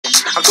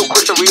I'm too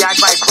quick to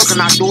react like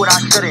Crooklyn, I do what I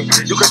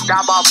shouldn't. You could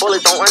die by a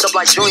bullet, don't end up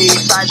like Junior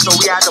Eastside, so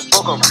we had to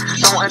book him.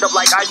 Don't end up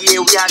like DOUGIE,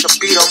 we had to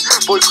beat him.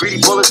 Boy,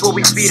 greedy bullets will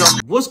we feed him.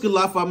 What's good,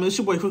 life? I mean, it's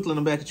your boy Crooklyn.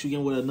 I'm back at you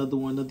again with another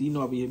one. You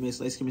know I'll be here, man.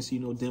 Slice Kimmy, so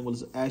you know damn well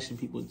it's action,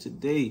 people.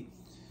 Today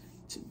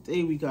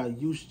we got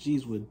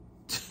DOUGIE with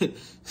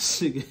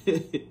this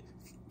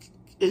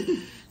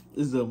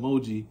is the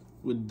emoji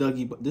with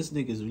Dougie, but this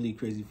nigga is really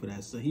crazy for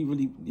that. So he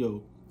really,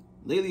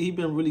 lately he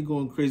been really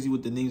going crazy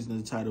with the names in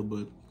the title,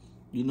 but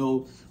you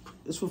know,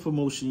 it's for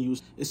promotion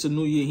use. It's a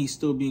new year, he's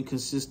still being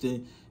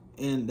consistent,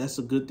 and that's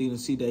a good thing to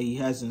see that he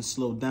hasn't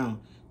slowed down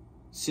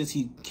since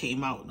he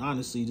came out.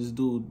 Honestly, this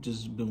dude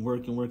just been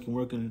working,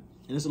 and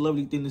it's a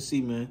lovely thing to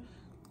see, man.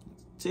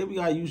 Today we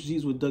got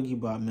DOUGIE with Dougie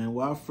Bot, man.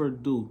 Without further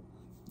ado,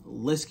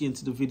 let's get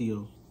into the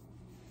video.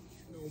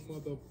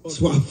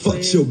 That's why I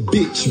fucked your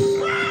bitch.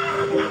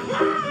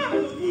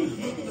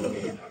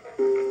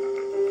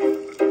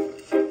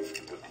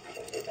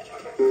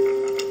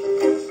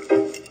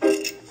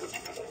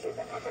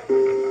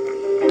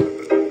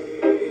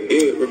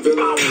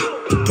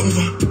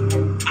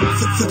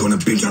 Flick on the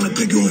bench, tryna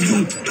click on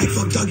you. Like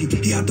fuck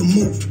Dougie, he had to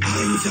move. I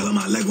ain't telling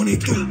my leg when they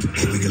through.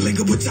 Like we can link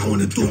up with y'all on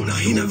the do. Now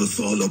he never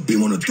saw a little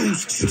beam on the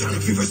deuce. She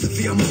tryna free versus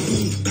fee, I'm a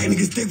fool. Like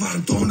niggas think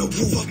I'm throwing the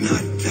roof. Fuck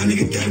not. That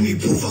nigga dead me,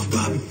 proof. Fuck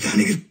Bobby. That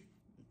nigga.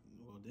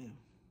 Oh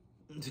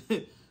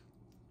damn.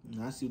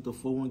 Now I see what the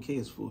 401k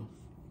is for.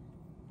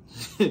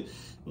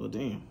 Well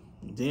damn.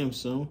 Damn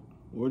son.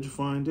 Where'd you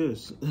find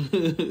this?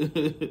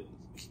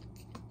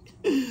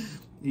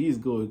 He's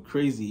going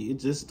crazy. It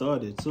just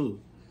started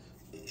too.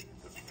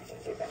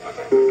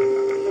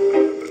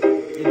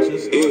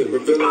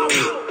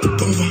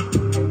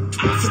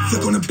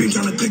 Flick on the bench,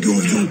 tryna click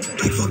on you.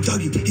 Like fuck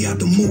Dougie, he had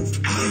to move.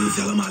 I ain't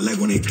telling my leg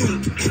when they through.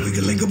 Like we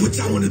can link up with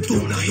y'all on the do.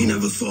 Now he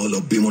never saw a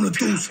little beam on the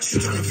deuce. She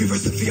tryna free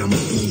versus fee, I'm a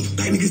fool.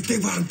 Like niggas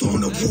think I'm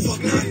throwing the roof.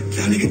 Fuck not.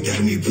 That nigga dead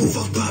me, proof.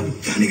 Fuck Bobby.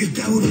 That nigga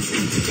dead with a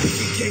truth. Like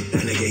CK,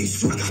 that nigga ain't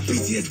shoot. I got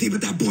PTSD,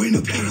 but that boy in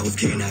the pen, I was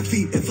kicking that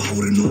feet. If I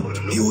would've knew,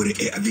 he would've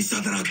ate every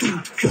shot that I do.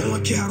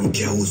 401k, I don't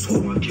care who's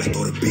who. Like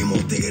go to beam,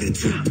 won't think of the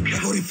two. Like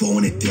go to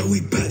 4 in it, deal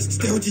we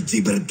best. Stay with your G,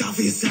 better die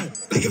for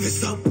yourself. Like if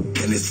it's up,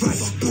 then it's right.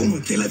 Fuck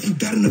boomer, they left you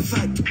dead in the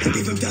fight. Like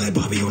beef him down like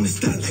Bobby on the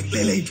stat. Like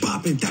Lele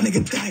popping, that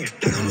nigga died.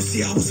 Like I'ma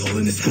see I was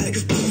holding his head.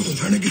 Cause boom,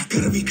 her niggas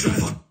gotta be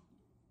dry.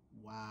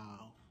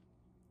 Wow.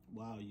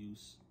 Wow,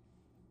 Use.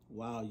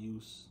 Wow,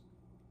 Use.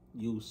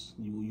 You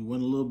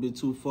went a little bit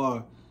too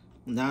far.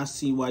 Now I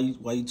see why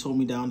you told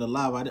me down the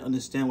live. I didn't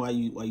understand why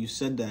you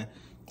said that.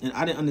 And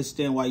I didn't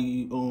understand why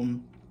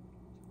you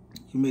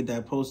made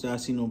that post that I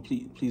seen on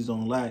please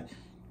don't lie.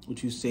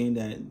 What you saying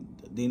that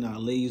they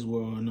not Lay's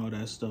world and all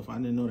that stuff. I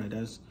didn't know that.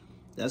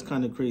 That's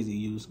kind of crazy,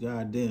 Use.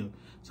 God damn.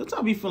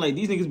 Sometimes we feel like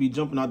these niggas be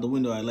jumping out the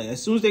window. Like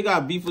as soon as they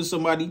got beef with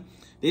somebody,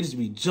 they just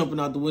be jumping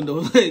out the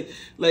window.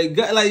 like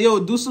yo,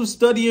 do some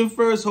studying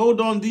first.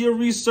 Hold on, do your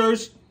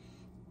research,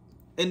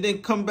 and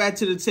then come back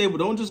to the table.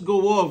 Don't just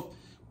go off,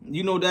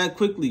 that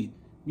quickly.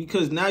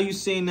 Because now you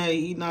saying that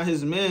he not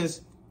his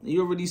man's.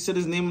 You already said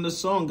his name in the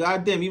song.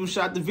 God damn, even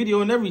shot the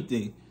video and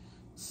everything.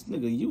 This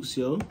nigga Use,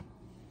 yo.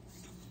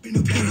 In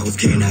the pen, I was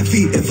kicking that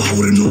feet. If I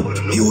would've knew,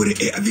 he would've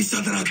ate every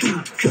shot that I do.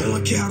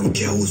 401k, I don't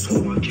care who's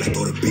who. Like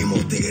go to beam,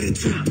 won't think of the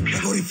two.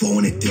 Like go to 4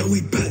 in it, deal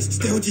we best.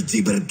 Stay with your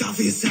G, better die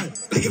for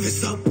yourself. Like if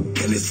it's up,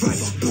 then it's right.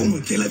 Fuck boomer,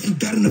 they left you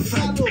dead in the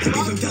fight. Like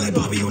beef him down like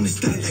Bobby on the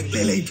stat. Like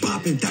Lele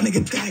popping, that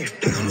nigga died.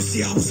 Like I'ma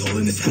see I was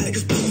holding his head.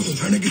 Cause boom,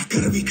 her niggas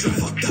gotta be dry.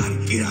 Fuck Dottie,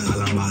 eat out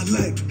on my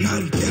leg.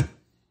 Naughty, yeah.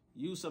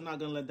 Use, I'm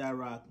not gonna let that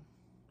rock.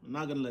 I'm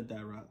not gonna let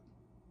that rock.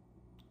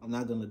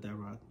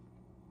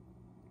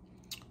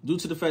 Due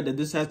to the fact that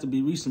this has to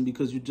be recent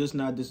because you're just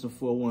not this in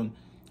 4-1.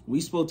 We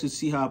spoke to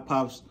See How It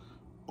Pops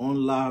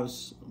on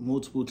lives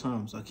multiple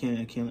times. I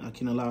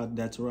can't allow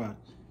that to rock.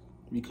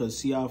 Because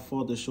See How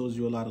Father shows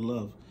you a lot of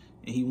love.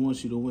 And he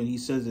wants you to win. He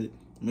says it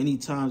many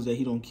times that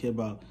he don't care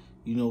about,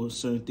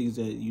 certain things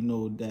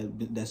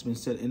that, that's been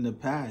said in the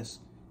past.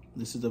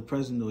 This is the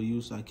present though,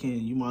 Use. I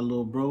can't. You my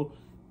little bro.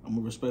 I'm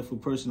a respectful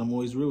person. I'm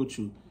always real with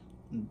you.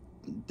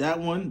 That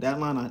line,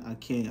 I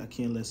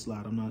can't let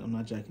slide. I'm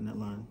not jacking that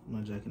line. I'm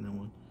not jacking that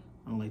one.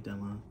 I don't like that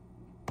line.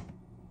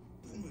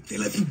 They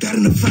left you dead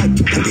in the fight.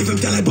 I beef him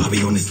down like Bobby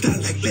on the stat.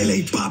 Like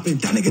Lele popping,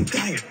 that nigga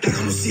died. Like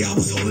I'ma see I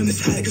was holding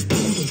his head. Cause boom,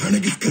 her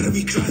niggas gotta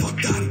be dry.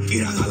 Fuck Dottie,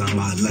 eat out on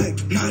my leg.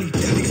 Naughty,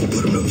 that niggas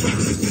put him in front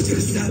of his bitch to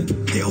the set.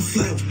 They all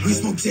flat. We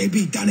smoke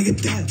JB, that nigga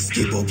dead.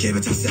 Skip okay,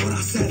 bitch, I said what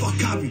I said. Fuck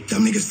copy,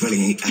 them niggas really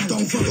ain't act.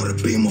 Don't fuck on the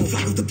beam, won't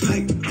fuck with the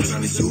plate. I'm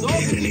trying to shoot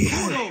their head in they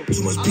head.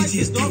 Too much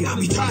PTSD, I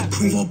be trying to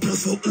cream on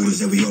pills for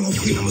oodles and we all on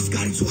feet. I'm a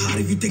Scotty too hot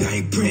if you think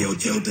I ain't pretty. Yo,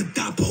 chill the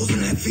dot,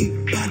 posing that feet.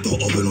 Back door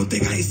open, don't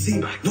think I ain't see.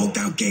 Walk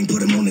down gang,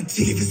 put him on the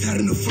tee. If it's head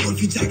in the floor,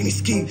 if you jacking his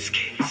scheme.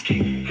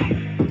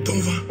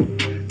 Don't run.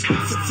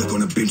 Flick on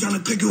the beam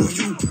tryna click it on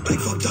you. Like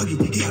fuck Dougie,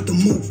 he had to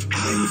move.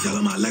 I ain't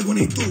yelling my leg when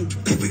they through.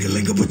 Like we can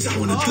link up what y'all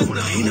wanna do.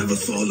 Now he never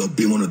saw a little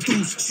beam on the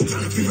deuce. She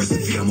tryna free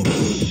recipe, I'm a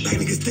fool. Like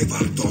niggas stay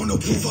out throwing the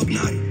pool. Fuck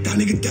Naughty, that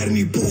nigga dead in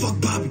me boo. Fuck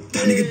Bobby,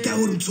 that nigga dead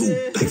with him too.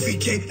 Like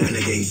VK, that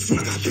nigga ain't true.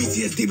 I got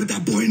PTSD, but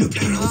that boy in the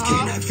pen. I was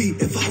getting that feet.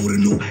 If I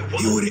would've knew,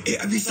 he would've hit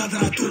every shot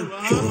that I threw.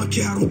 He don't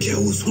care, I don't care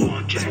who's who.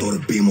 I throw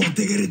the beam on,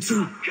 they get it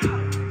too.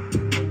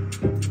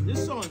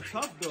 This song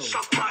tough though.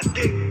 Suck my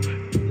dick.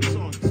 This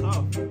song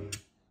tough.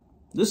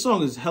 This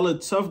song is hella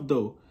tough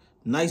though.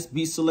 Nice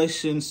beat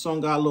selection.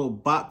 Song got a little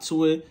bop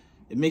to it.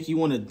 It make you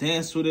want to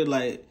dance with it.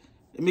 Like,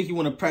 it make you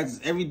want to practice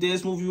every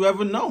dance move you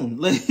ever known.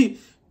 Like,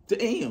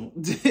 damn.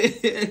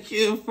 I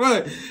can't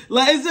front.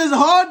 Like, it's just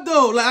hard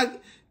though.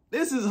 Like,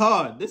 this is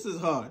hard. This is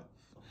hard.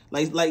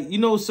 Like you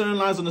know, certain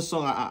lines on the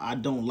song I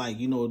don't like.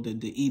 You know,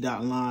 the E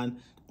dot line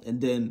and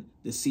then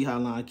the C high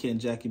line I can't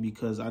jack it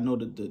because I know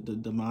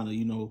the amount of,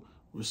 you know,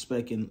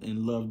 respect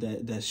and love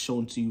that's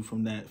shown to you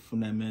from that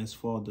man's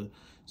father.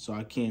 So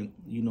I can't,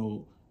 you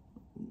know,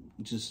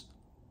 just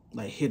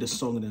like hit a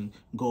song and then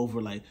go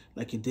over like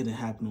it didn't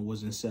happen or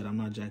wasn't said. I'm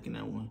not jacking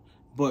that one.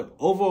 But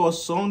overall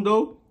song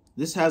though,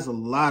 this has a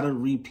lot of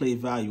replay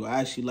value.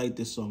 I actually like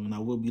this song and I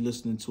will be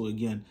listening to it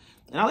again.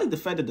 And I like the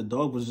fact that the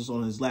dog was just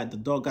on his lap. The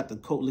dog got the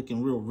coat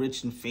looking real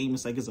rich and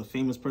famous, like it's a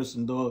famous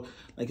person dog,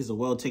 like it's a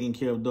well taken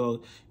care of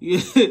dog.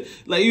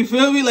 Like, you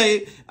feel me?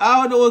 Like,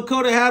 I don't know what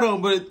coat it had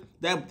on, but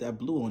that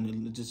blue on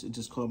it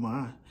just caught my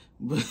eye.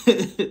 But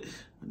I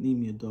need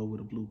me a dog with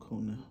a blue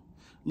coat now.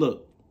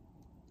 Look,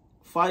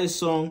 fire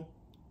song,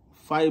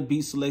 fire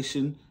beat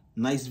selection,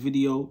 nice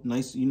video,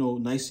 nice, you know,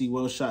 nicely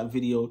well shot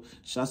video.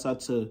 Shouts out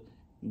to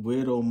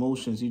Weirdo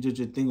Emotions. You did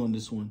your thing on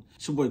this one.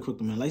 It's your boy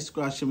Crooklyn, man. Like,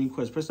 subscribe, share me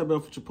requests. Press that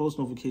bell for your post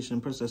notification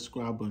and press that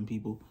subscribe button,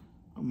 people.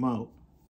 I'm out.